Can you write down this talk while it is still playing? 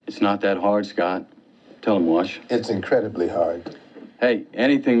It's not that hard, Scott. Tell him, Wash. It's incredibly hard. Hey,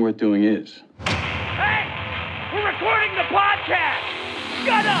 anything worth doing is. Hey! We're recording the podcast!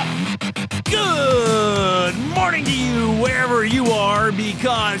 Shut up! Good morning to you, wherever you are,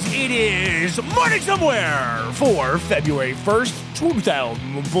 because it is Morning Somewhere for February 1st,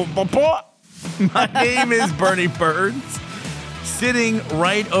 2004. My name is Bernie Burns, sitting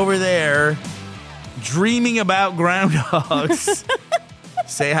right over there, dreaming about groundhogs.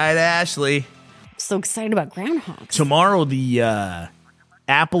 Say hi to Ashley. So excited about groundhogs. Tomorrow, the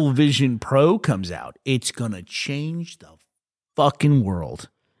Apple Vision Pro comes out. It's going to change the fucking world.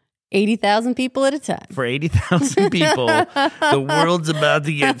 80,000 people at a time. For 80,000 people, the world's about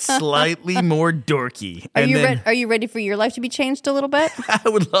to get slightly more dorky. Are you ready for your life to be changed a little bit? I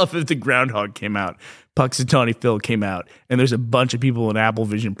would love if the groundhog came out. Puxatawny Phil came out, and there's a bunch of people in Apple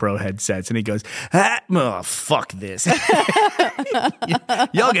Vision Pro headsets, and he goes, fuck this.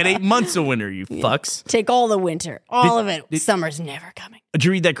 Y'all get 8 months of winter, you fucks. Take all the winter. All of it. Summer's never coming. Did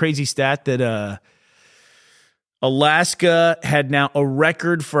you read that crazy stat that Alaska had now a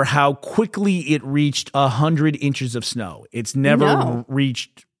record for how quickly it reached 100 inches of snow? It's never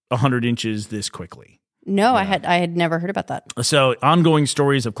reached 100 inches this quickly. No, yeah. I had never heard about that. So ongoing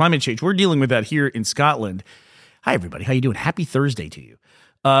stories of climate change. We're dealing with that here in Scotland. Hi, everybody. How you doing? Happy Thursday to you.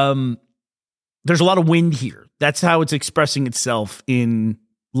 There's a lot of wind here. That's how it's expressing itself in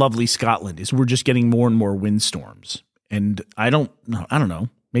lovely Scotland, is we're just getting more and more windstorms. And I don't know.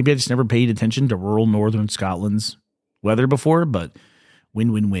 Maybe I just never paid attention to rural northern Scotland's weather before, but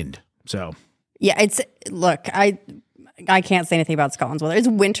wind. So yeah, I can't say anything about Scotland's weather. It's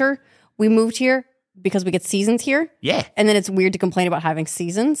winter. We moved here because we get seasons here. Yeah. And then it's weird to complain about having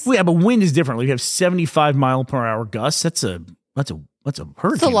seasons. Well, yeah, but wind is different. Like, we have 75 mile per hour gusts. That's a hurricane.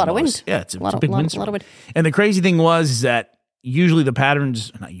 It's a lot of wind. Yeah, it's a big windstorm. A lot of wind. And the crazy thing is that usually the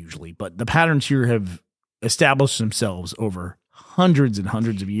patterns here have established themselves over hundreds and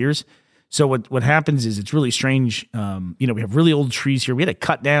hundreds of years. So what happens is it's really strange. We have really old trees here. We had to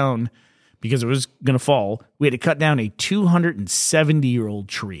cut down, because it was going to fall. We had to cut down a 270-year-old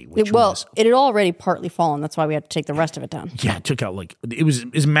tree. It had already partly fallen. That's why we had to take the rest of it down. Yeah, it took out it was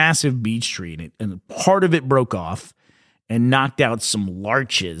a massive beech tree, and part of it broke off and knocked out some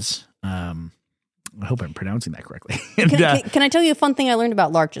larches. I hope I'm pronouncing that correctly. Can I tell you a fun thing I learned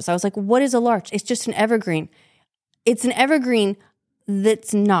about larches? I was like, what is a larch? It's just an evergreen. It's an evergreen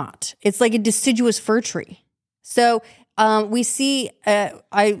that's not. It's like a deciduous fir tree. So we see,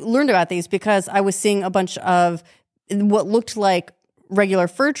 I learned about these because I was seeing a bunch of what looked like regular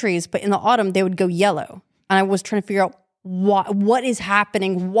fir trees, but in the autumn they would go yellow. And I was trying to figure out what is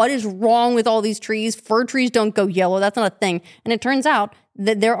happening? What is wrong with all these trees? Fir trees don't go yellow. That's not a thing. And it turns out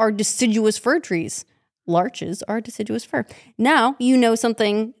that there are deciduous fir trees. Larches are deciduous fir. Now you know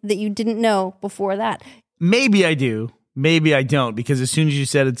something that you didn't know before that. Maybe I do. Maybe I don't, because as soon as you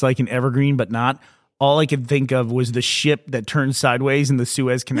said it's like an evergreen, but not, all I could think of was the ship that turned sideways in the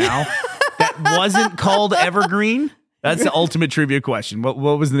Suez Canal. That wasn't called Evergreen. That's the ultimate trivia question. What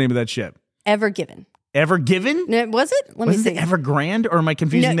was the name of that ship? Evergiven. Evergiven? No, was it? Let me see. Was it Evergrande, or am I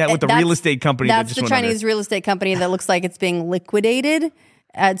confusing that with the real estate company that just went under? That's the Chinese real estate company that looks like it's being liquidated.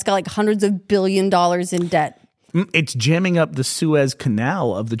 It's got like hundreds of $1 billion in debt. It's jamming up the Suez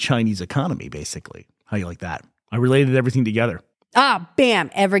Canal of the Chinese economy, basically. How do you like that? I related everything together. Bam.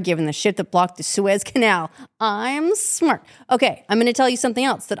 Evergiven, the ship that blocked the Suez Canal. I'm smart. Okay, I'm going to tell you something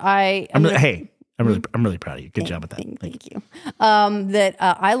else that I'm really proud of you. Good job with that. Thank you. That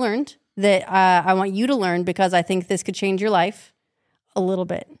I learned that I want you to learn, because I think this could change your life a little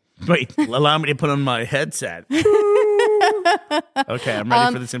bit. Wait, allow me to put on my headset. Okay, I'm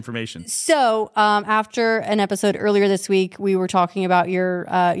ready for this information. So, after an episode earlier this week, we were talking about your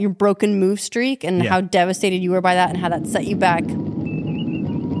broken move streak and how devastated you were by that and how that set you back. I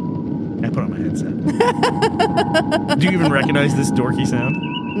put on my headset. Do you even recognize this dorky sound?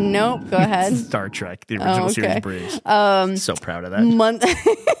 Nope. Go ahead. Star Trek, the original series bridge. So proud of that.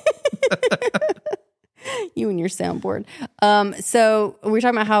 You and your soundboard. So we're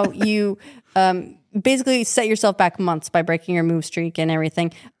talking about how you basically set yourself back months by breaking your move streak and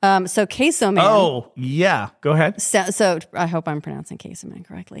everything. So Queso Man. Oh, yeah. Go ahead. So I hope I'm pronouncing Queso Man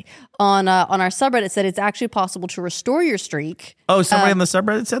correctly. On our subreddit said it's actually possible to restore your streak. Oh, somebody on the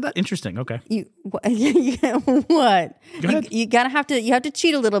subreddit said that? Interesting. Okay. What? Go ahead. You have to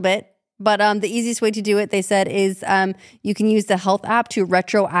cheat a little bit. But the easiest way to do it, they said, is you can use the health app to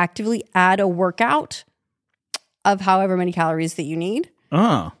retroactively add a workout of however many calories that you need.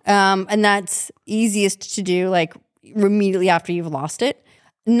 Oh. And that's easiest to do like immediately after you've lost it.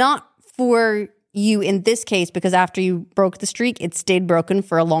 Not for you, in this case, because after you broke the streak, it stayed broken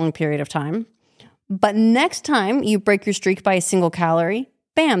for a long period of time. But next time you break your streak by a single calorie,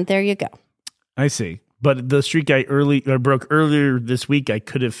 bam, there you go. I see. But the streak I broke earlier this week, I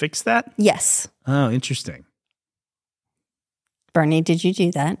could have fixed that? Yes. Oh, interesting. Burnie, did you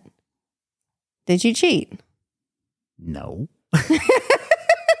do that? Did you cheat? No.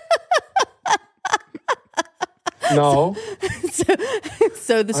 No.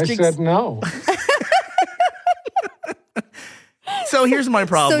 So the I streak said no. So here's my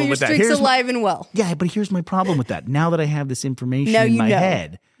problem so with that. your streak's alive and well. Yeah, but here's my problem with that. Now that I have this information Now in you my know.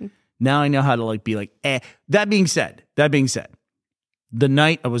 head, now I know how to be like, eh. That being said, the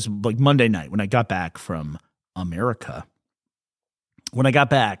night I was like Monday night when I got back from America, when I got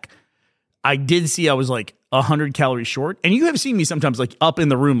back, I did see I was like 100 calories short. And you have seen me sometimes like up in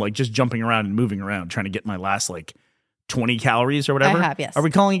the room, like just jumping around and moving around, trying to get my last like 20 calories or whatever. I have, yes. Are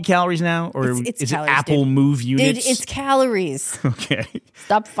we calling it calories now? Or It's is calories, it Apple dude. Move units? Dude, it's calories. Okay.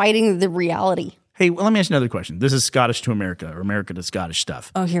 Stop fighting the reality. Hey, well, let me ask you another question. This is Scottish to America or America to Scottish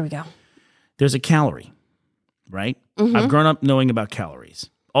stuff. Oh, here we go. There's a calorie, right? Mm-hmm. I've grown up knowing about calories.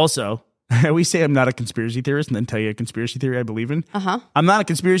 Also, I always say I'm not a conspiracy theorist and then tell you a conspiracy theory I believe in. Uh-huh. I'm not a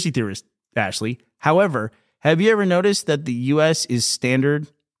conspiracy theorist, Ashley. However, have you ever noticed that the U.S. is standard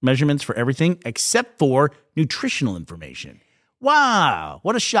measurements for everything except for nutritional information? Wow,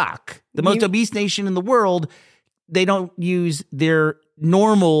 what a shock. The most obese nation in the world, they don't use their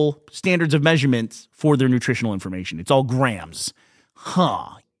normal standards of measurements for their nutritional information. It's all grams.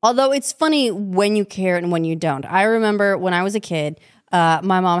 Huh. Although it's funny when you care and when you don't. I remember when I was a kid, my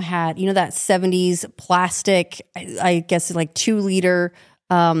mom had, that 70s plastic, I guess like 2-liter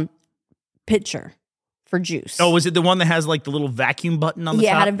pitcher for juice. Oh, was it the one that has like the little vacuum button on the top?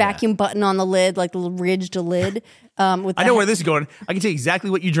 Yeah, it had a vacuum button on the lid, like the little ridged lid. I know where this is going. I can tell you exactly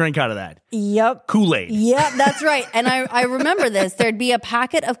what you drank out of that. Yep. Kool-Aid. Yep, that's right. And I remember this. There'd be a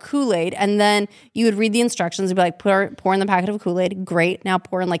packet of Kool-Aid, and then you would read the instructions and be like, pour in the packet of Kool-Aid. Great. Now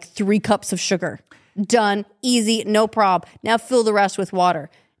pour in like 3 cups of sugar. Done. Easy. No prob. Now fill the rest with water.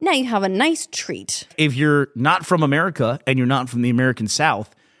 Now you have a nice treat. If you're not from America and you're not from the American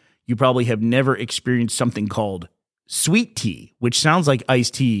South, you probably have never experienced something called sweet tea, which sounds like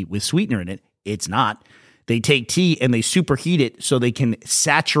iced tea with sweetener in it. It's not. They take tea and they superheat it so they can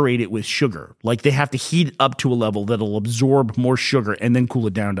saturate it with sugar. Like they have to heat it up to a level that'll absorb more sugar and then cool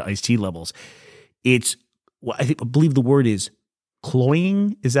it down to iced tea levels. It's, I believe the word is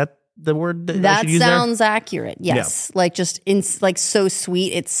cloying. Is that the word that I should use sounds there? accurate. Yes. Yeah. Like so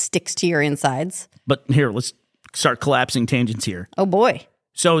sweet it sticks to your insides. But here, let's start collapsing tangents here. Oh boy.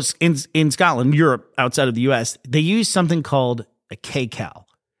 So in Scotland, Europe, outside of the US, they use something called a kcal.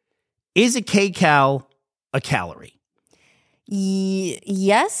 Is a kcal a calorie?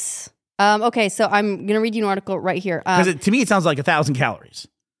 Yes. Okay, so I'm going to read you an article right here. Because to me, it sounds like 1,000 calories.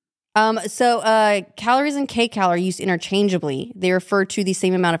 So calories and kcal are used interchangeably. They refer to the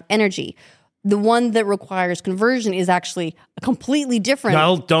same amount of energy. The one that requires conversion is actually a completely different.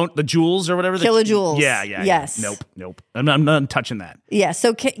 No, don't the joules or whatever. Kilojoules. Yeah. Yes. Nope. I'm not touching that. Yeah.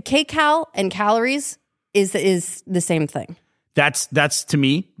 So kcal and calories is the same thing. That's to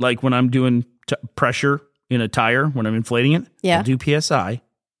me like when I'm doing pressure in a tire when I'm inflating it. Yeah. I'll do PSI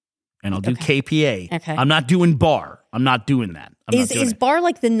and I'll do KPA. Okay. I'm not doing bar. I'm not doing that. Is bar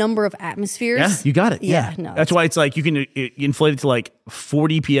like the number of atmospheres? Yeah, you got it. Yeah. Yeah. No, that's why it's like you can inflate it to like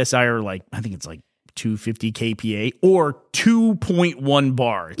 40 PSI or like, I think it's like 250 KPA or 2.1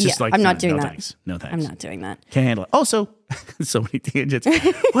 bar. It's just like, I'm not doing no that. Thanks. No thanks. I'm not doing that. Can't handle it. Also, so many tangents.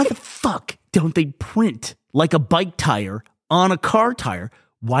 Why the fuck don't they print like a bike tire on a car tire?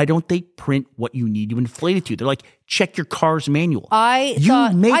 Why don't they print what you need to inflate it to? They're like, check your car's manual. You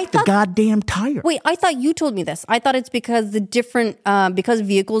make the goddamn tire. Wait, I thought you told me this. I thought it's because because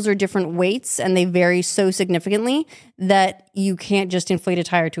vehicles are different weights and they vary so significantly that you can't just inflate a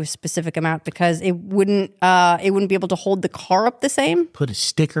tire to a specific amount because it wouldn't be able to hold the car up the same. Put a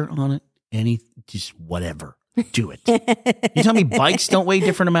sticker on it. Just whatever. Do it. You tell me bikes don't weigh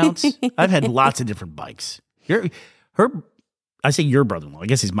different amounts? I've had lots of different bikes. I say your brother-in-law, I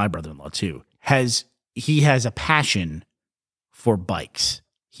guess he's my brother-in-law too, he has a passion for bikes.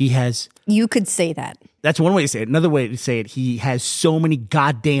 You could say that. That's one way to say it. Another way to say it, he has so many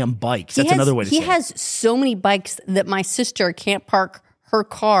goddamn bikes. That's another way to say it. He has so many bikes that my sister can't park her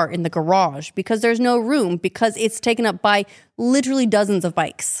car in the garage because there's no room because it's taken up by literally dozens of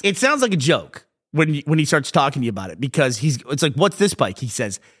bikes. It sounds like a joke when he starts talking to you about it because it's like, what's this bike? He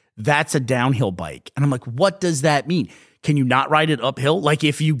says, that's a downhill bike. And I'm like, what does that mean? Can you not ride it uphill? Like do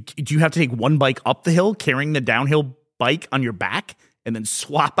you have to take one bike up the hill carrying the downhill bike on your back? and then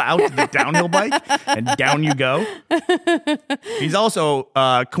swap out to the downhill bike and down you go. He's also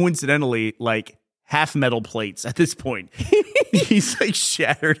coincidentally like half metal plates at this point. He's like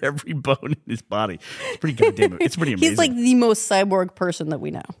shattered every bone in his body. It's pretty goddamn. It's pretty amazing. He's like the most cyborg person that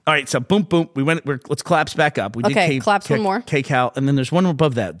we know. All right, so boom, boom. Let's collapse back up. We did collapse one more. K-Cal, and then there's one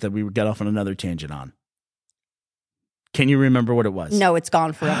above that we got off on another tangent on. Can you remember what it was? No, it's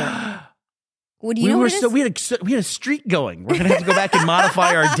gone forever. What do you know? We had a streak going. We're gonna have to go back and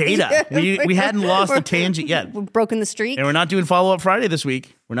modify our data. We hadn't lost the tangent yet. We've broken the streak, and we're not doing follow up Friday this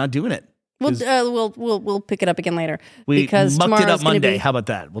week. We're not doing it. We'll pick it up again later. Because mucked it up Monday. How about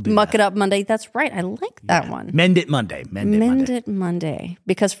that? We'll do muck it up Monday. That's right. I like that one. Mend it Monday. Mend it Monday.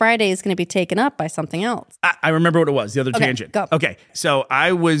 Because Friday is going to be taken up by something else. I remember what it was. The other tangent. Go. Okay. So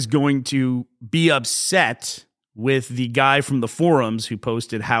I was going to be upset with the guy from the forums who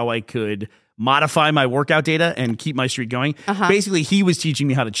posted how I could modify my workout data and keep my streak going. Basically, he was teaching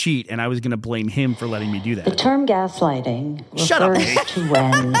me how to cheat, and I was going to blame him for letting me do that. The term gaslighting Shut up, refers to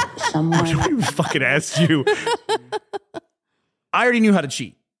when someone... I even fucking asked you. I already knew how to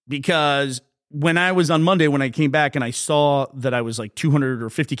cheat because when I was on Monday, when I came back and I saw that I was like 200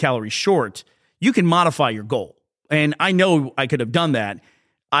 or 50 calories short, you can modify your goal. And I know I could have done that.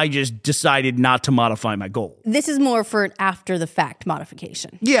 I just decided not to modify my goal. This is more for an after the fact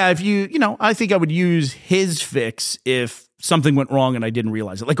modification. Yeah, if I think I would use his fix if something went wrong and I didn't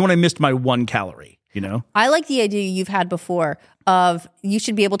realize it. Like when I missed my 1 calorie, I like the idea you've had before of you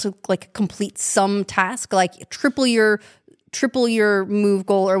should be able to like complete some task, like triple your move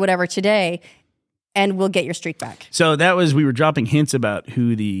goal or whatever today, and we'll get your streak back. So we were dropping hints about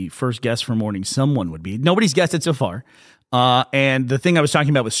who the first guest for Morning Someone would be. Nobody's guessed it so far. And the thing I was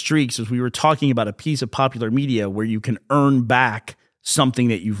talking about with streaks is we were talking about a piece of popular media where you can earn back something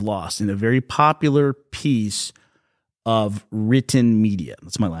that you've lost in a very popular piece of written media.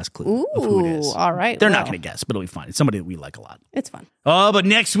 That's my last clue of who it is. All right. They're not going to guess, but it'll be fine. It's somebody that we like a lot. It's fun. Oh, but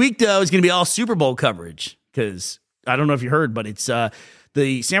next week, though, is going to be all Super Bowl coverage because I don't know if you heard, but it's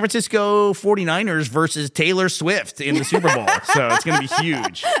the San Francisco 49ers versus Taylor Swift in the Super Bowl. So it's going to be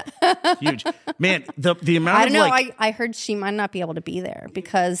huge. Huge. Man, the amount I don't know. like... I heard she might not be able to be there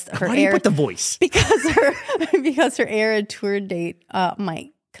because her Why do you put the voice? Because her Era tour date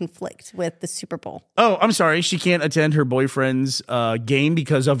might conflict with the Super Bowl. Oh, I'm sorry. She can't attend her boyfriend's game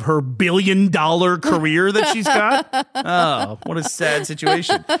because of her $1 billion career that she's got. Oh, what a sad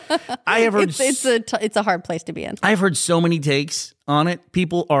situation. I have heard it's a hard place to be in. I've heard so many takes on it.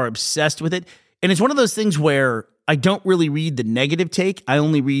 People are obsessed with it. And it's one of those things where I don't really read the negative take. I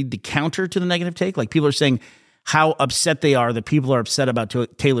only read the counter to the negative take. Like people are saying how upset they are that people are upset about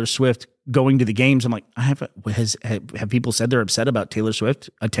Taylor Swift going to the games. I'm like, have people said they're upset about Taylor Swift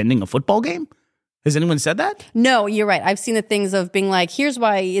attending a football game? Has anyone said that? No, you're right. I've seen the things of being like, here's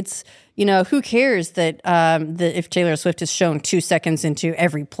why it's, who cares that if Taylor Swift is shown 2 seconds into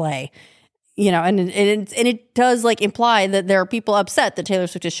every play, and it does like imply that there are people upset that Taylor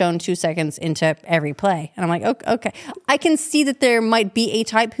Swift is shown 2 seconds into every play. And I'm like, okay. I can see that there might be a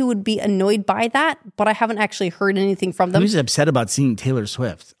type who would be annoyed by that, but I haven't actually heard anything from them. Who's upset about seeing Taylor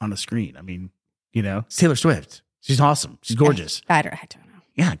Swift on a screen? I mean, it's Taylor Swift. She's awesome. She's gorgeous. I don't know.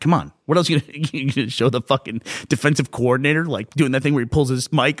 Yeah, come on. What else you gonna show the fucking defensive coordinator like doing that thing where he pulls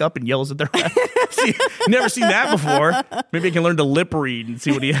his mic up and yells at their ref? Never seen that before. Maybe I can learn to lip read and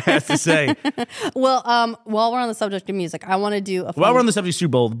see what he has to say. Well, while we're on the subject of music, I want to do a fun... While we're on the subject of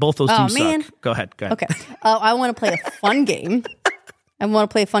Super Bowl, both those teams suck. Go ahead. Okay. I want to play a fun game. And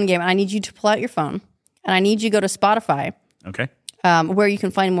I need you to pull out your phone. And I need you to go to Spotify. Okay. Where you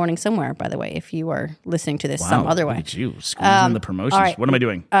can find Morning Somewhere, by the way, if you are listening to this some other way. Look at you squeezing the promotions. Right. What am I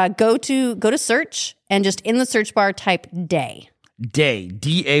doing? Go to search and just in the search bar type day. Day,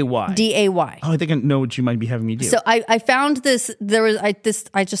 D-A-Y. D-A-Y. Oh, I think I know what you might be having me do. So I found this. I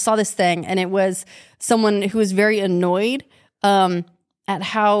just saw this thing, and it was someone who was very annoyed at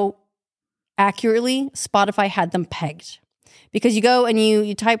how accurately Spotify had them pegged. Because you go and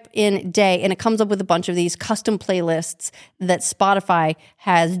you type in day, and it comes up with a bunch of these custom playlists that Spotify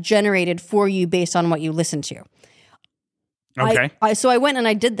has generated for you based on what you listen to. Okay. So I went and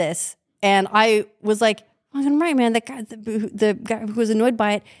I did this, and I was like, I'm right, man. The guy who was annoyed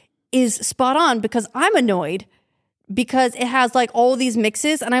by it is spot on because I'm annoyed because it has like all these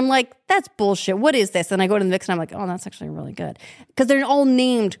mixes, and I'm like, that's bullshit. What is this? And I go to the mix, and I'm like, oh, that's actually really good because they're all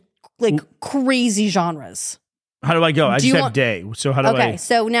named like crazy genres. How do I go? I just have day. So how do I? Okay,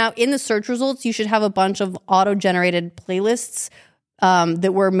 so now in the search results, you should have a bunch of auto-generated playlists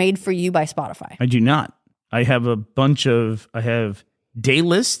that were made for you by Spotify. I do not. I have a bunch of. I have day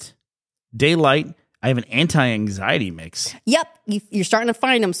list, daylight. I have an anti-anxiety mix. Yep, you're starting to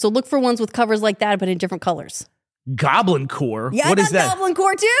find them. So look for ones with covers like that, but in different colors. Goblin Core. Yeah, What I is got that? Goblin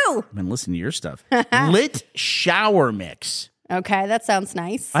Core too. I've been listening to your stuff. Lit shower mix. Okay, that sounds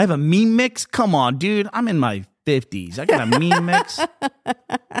nice. I have a meme mix. Come on, dude. I'm in my 50s. I got a meme mix.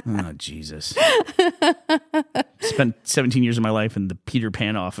 Oh, Jesus. Spent 17 years of my life in the Peter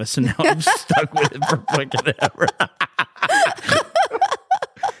Pan office, and now I'm stuck with it for fucking ever.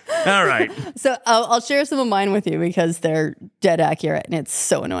 All right. So I'll share some of mine with you because they're dead accurate and it's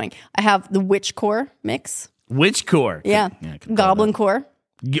so annoying. I have the Witch Core mix. Witch Core. Yeah. Goblin Core.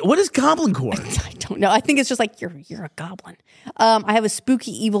 What is Goblin Core? I don't know. I think it's just like you're a goblin. I have a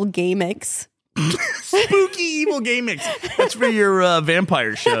Spooky Evil Gay mix. Spooky Evil Gay mix. That's for your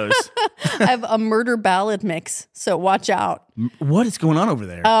vampire shows. I have a Murder Ballad mix. So watch out. What is going on over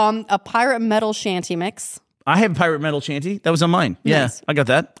there? A Pirate Metal Shanty mix. I have Pirate Metal Shanty. That was on mine. Yeah, Nice. I got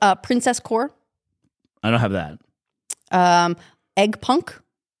that. Princess Core. I don't have that. Egg Punk.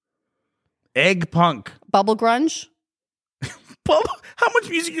 Egg Punk. Bubble Grunge. How much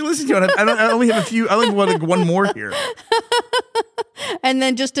music you listen to? I only have a few. I only have like one more here. And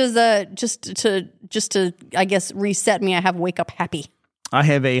then just to I guess reset me, I have Wake Up Happy. I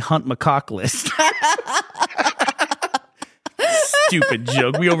have a Hunt Macaque list. Stupid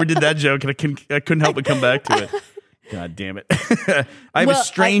joke. We overdid that joke, and I couldn't help but come back to it. God damn it. I have a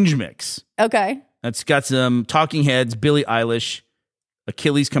Strange mix. Okay. That's got some Talking Heads, Billie Eilish,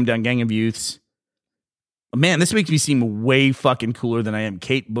 Achilles Come Down, Gang of Youths. Man, this makes me seem way fucking cooler than I am.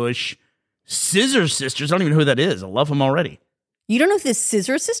 Kate Bush, Scissor Sisters. I don't even know who that is. I love them already. You don't know who the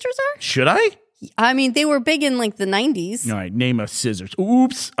Scissor Sisters are? Should I? I mean, they were big in like the 90s. All right, name a Scissors.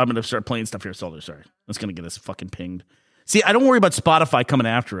 Oops. I'm going to start playing stuff here. Sorry. That's going to get us fucking pinged. See, I don't worry about Spotify coming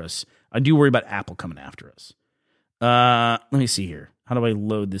after us. I do worry about Apple coming after us. Let me see here. How do I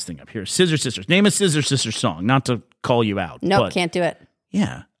load this thing up here? Scissor Sisters. Name a Scissor Sisters song. Not to call you out. Nope, can't do it.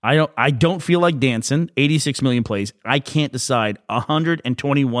 Yeah. I don't feel like dancing. 86 million plays. I can't decide.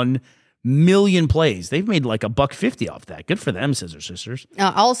 121 million plays. They've made like $1.50 off that. Good for them, Scissor Sisters.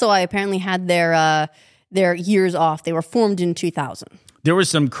 Also, I apparently had their years off. They were formed in 2000. There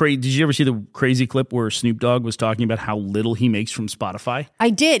was some crazy. Did you ever see the crazy clip where Snoop Dogg was talking about how little he makes from Spotify? I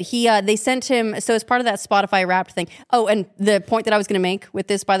did. They sent him. So as part of that Spotify Wrapped thing. Oh, and the point that I was going to make with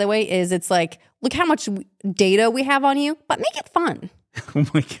this, by the way, is it's like, look how much data we have on you, but make it fun. Oh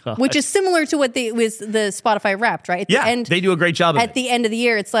my God. Which is similar to what was the Spotify Wrapped, right? They do a great job of it. At the end of the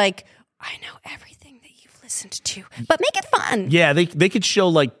year, it's like, I know everything that you've listened to, but make it fun. Yeah, they could show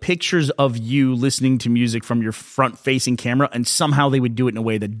like pictures of you listening to music from your front-facing camera, and somehow they would do it in a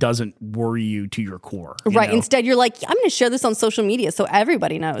way that doesn't worry you to your core. Right. Know? Instead, you're like, I'm going to share this on social media so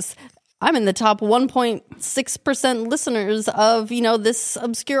everybody knows. I'm in the top 1.6% listeners of, this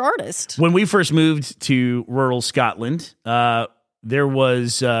obscure artist. When we first moved to rural Scotland, there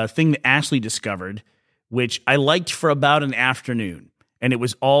was a thing that Ashley discovered, which I liked for about an afternoon. And it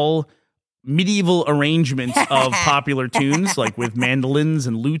was all medieval arrangements of popular tunes, like with mandolins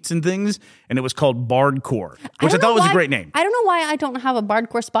and lutes and things. And it was called Bardcore, which I thought was a great name. I don't know why I don't have a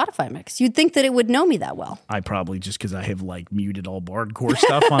Bardcore Spotify mix. You'd think that it would know me that well. I probably just because I have like muted all Bardcore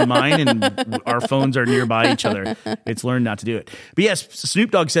stuff on mine, and our phones are nearby each other. It's learned not to do it. But yes, Snoop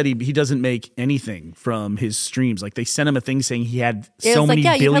Dogg said he doesn't make anything from his streams. Like they sent him a thing saying he had so many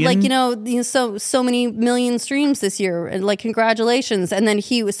billion. You had like, so many million streams this year. And like, congratulations. And then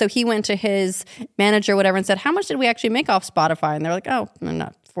he went to his manager or whatever and said, how much did we actually make off Spotify? And they're like, oh,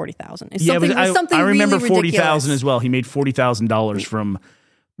 not 40,000. I remember really 40,000 as well. He made $40,000 from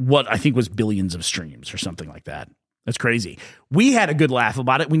what I think was billions of streams or something like that. That's crazy. We had a good laugh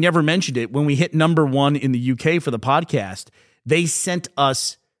about it. We never mentioned it. When we hit #1 in the UK for the podcast, they sent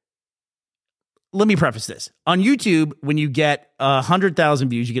us. Let me preface this. On YouTube, when you get 100,000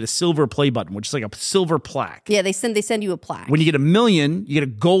 views, you get a silver play button, which is like a silver plaque. Yeah, they send you a plaque. When you get 1 million, you get a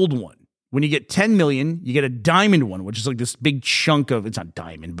gold one. When you get 10 million, you get a diamond one, which is like this big chunk of, it's not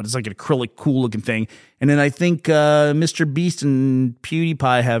diamond, but it's like an acrylic, cool looking thing. And then I think Mr. Beast and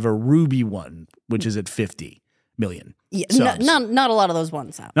PewDiePie have a ruby one, which is at 50 million. Yeah, not a lot of those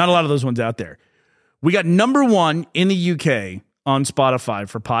ones out. Not a lot of those ones out there. We got #1 in the UK on Spotify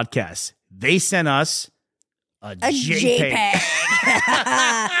for podcasts. They sent us a JPEG.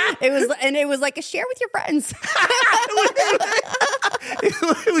 It was like a share with your friends.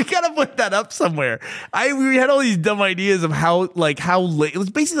 We gotta put that up somewhere. We had all these dumb ideas of how late. It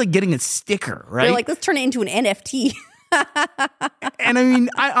was basically like getting a sticker, right? They're like, let's turn it into an NFT. And I mean,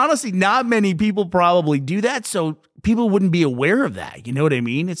 honestly, not many people probably do that, so people wouldn't be aware of that. You know what I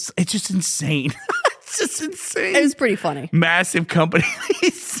mean? It's just insane. It's just insane. It was pretty funny. Massive company.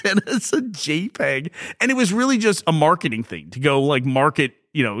 He sent us a JPEG. And it was really just a marketing thing to go like market,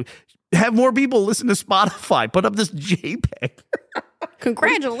 have more people listen to Spotify. Put up this JPEG.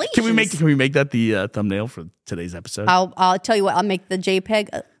 Congratulations. Can we make that the thumbnail for today's episode? I'll tell you what, I'll make the JPEG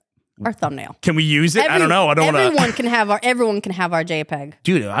our thumbnail. Can we use it? I don't know. I don't want to. Everyone can have our JPEG.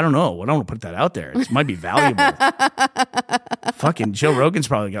 Dude, I don't know. I don't want to put that out there. It might be valuable. Fucking Joe Rogan's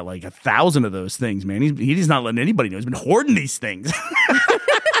probably got like 1,000 of those things, man. He's not letting anybody know. He's been hoarding these things.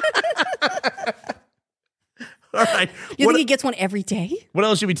 All right. You think he gets one every day? What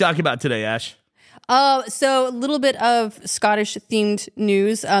else should we talk about today, Ash? So a little bit of Scottish themed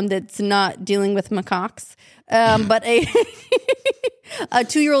news that's not dealing with macaques. But a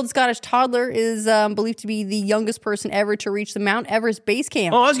 2-year-old Scottish toddler is believed to be the youngest person ever to reach the Mount Everest base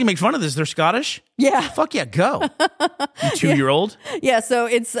camp. Oh, I was going to make fun of this. They're Scottish? Yeah. Fuck yeah, go. You 2-year-old? Yeah, so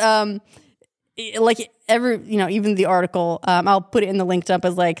it's even the article, I'll put it in the linked up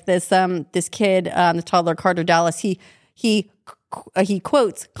as like this kid, the toddler Carter Dallas, he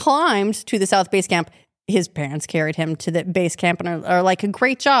quotes, climbed to the South Base Camp. His parents carried him to the base camp and are like, a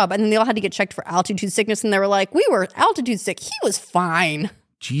great job. And then they all had to get checked for altitude sickness. And they were like, we were altitude sick. He was fine.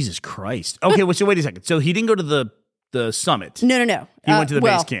 Jesus Christ. Okay, well, so wait a second. So he didn't go to the summit. No. He went to the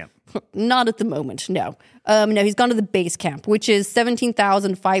base camp. Not at the moment, no. No, he's gone to the base camp, which is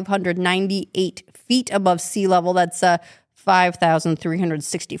 17,598 feet above sea level. That's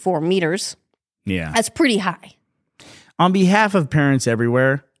 5,364 meters. Yeah. That's pretty high. On behalf of parents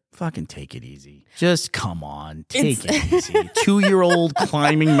everywhere, fucking take it easy. Just come on, take it easy. 2-year-old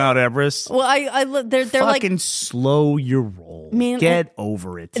climbing Mount Everest. Well, they're fucking like, slow your roll. Man, get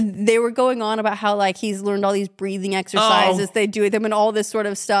over it. They were going on about how like he's learned all these breathing exercises they do with him and all this sort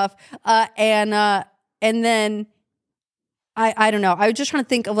of stuff. And then I don't know. I was just trying to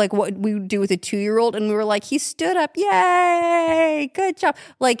think of like what we would do with a 2-year-old, and we were like, he stood up, yay, good job.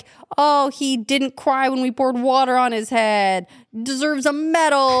 Like, oh, he didn't cry when we poured water on his head, deserves a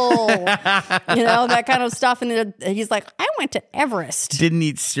medal, that kind of stuff. And he's like, I went to Everest. Didn't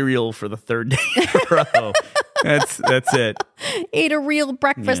eat cereal for the 3rd day in a row. That's it. Ate a real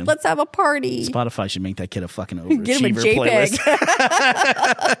breakfast. Man. Let's have a party. Spotify should make that kid a fucking overachiever Get him a JPEG. playlist.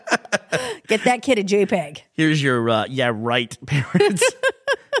 Get that kid a JPEG. Here's your parents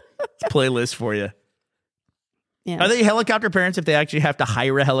playlist for you. Yeah. Are they helicopter parents if they actually have to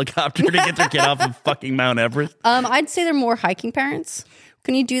hire a helicopter to get their kid off of fucking Mount Everest? I'd say they're more hiking parents.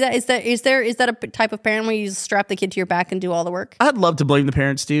 Can you do that? Is that a type of parent where you just strap the kid to your back and do all the work? I'd love to blame the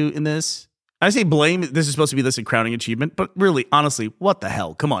parents too in this. I say blame. This is supposed to be this crowning achievement, but really, honestly, what the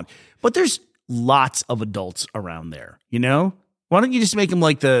hell? Come on. But there's lots of adults around there, Why don't you just make him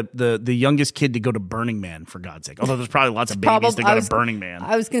like the youngest kid to go to Burning Man, for God's sake? Although there's probably lots of babies that go to Burning Man.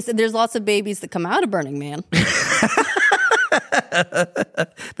 I was going to say, there's lots of babies that come out of Burning Man.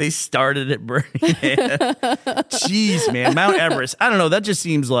 They started at Burning Man. Jeez, man. Mount Everest. I don't know. That just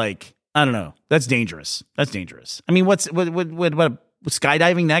seems like, I don't know. That's dangerous. I mean, what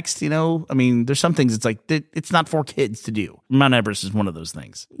skydiving next? I mean, there's some things it's like, it's not for kids to do. Mount Everest is one of those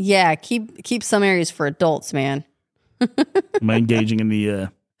things. Yeah. Keep some areas for adults, man. Am I engaging in the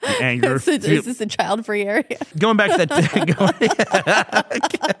anger? Is this a child-free area? Going back to that.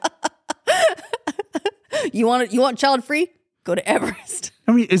 You want child-free? Go to Everest.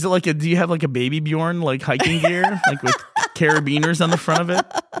 I mean, is it like do you have like a baby Bjorn like hiking gear, like with carabiners on the front of it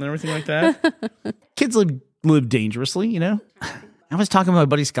and everything like that? Kids live dangerously, I was talking to my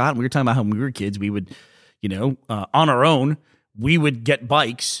buddy Scott, and we were talking about how when we were kids, we would, on our own, we would get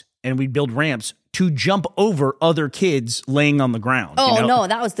bikes and we'd build ramps to jump over other kids laying on the ground. Oh, no,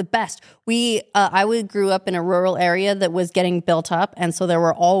 that was the best. I grew up in a rural area that was getting built up, and so there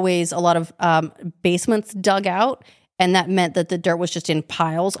were always a lot of basements dug out, and that meant that the dirt was just in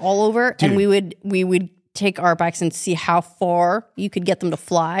piles all over. Dude. And we would take our bikes and see how far you could get them to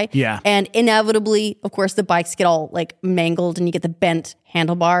fly. Yeah. And inevitably, of course, the bikes get all like mangled and you get the bent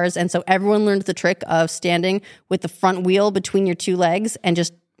handlebars. And so everyone learned the trick of standing with the front wheel between your two legs and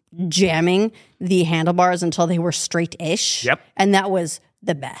just jamming the handlebars until they were straight-ish. Yep. And that was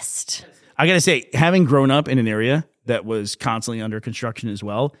the best. I got to say, having grown up in an area that was constantly under construction as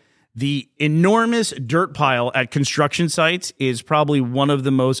well, the enormous dirt pile at construction sites is probably one of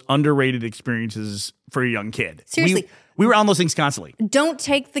the most underrated experiences for a young kid. Seriously. We were on those things constantly. Don't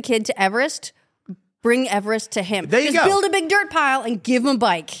take the kid to Everest. Bring Everest to him. There you Just go. build a big dirt pile and give him a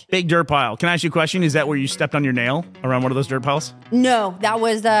bike. Big dirt pile. Can I ask you a question? Is that where you stepped on your nail around one of those dirt piles? No, that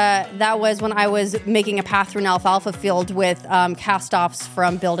was when I was making a path through an alfalfa field with cast-offs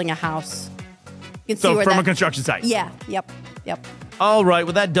from building a house. You can see So where from a construction site. Yeah. Yep. All right,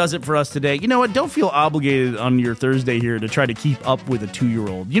 well, that does it for us today. You know what? Don't feel obligated on your Thursday here to try to keep up with a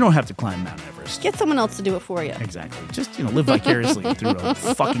 2-year-old. You don't have to climb Mount Everest. Get someone else to do it for you. Exactly. Just, live vicariously through a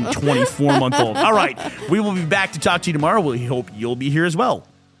fucking 24-month-old. All right, we will be back to talk to you tomorrow. We hope you'll be here as well.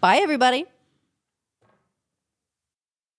 Bye, everybody.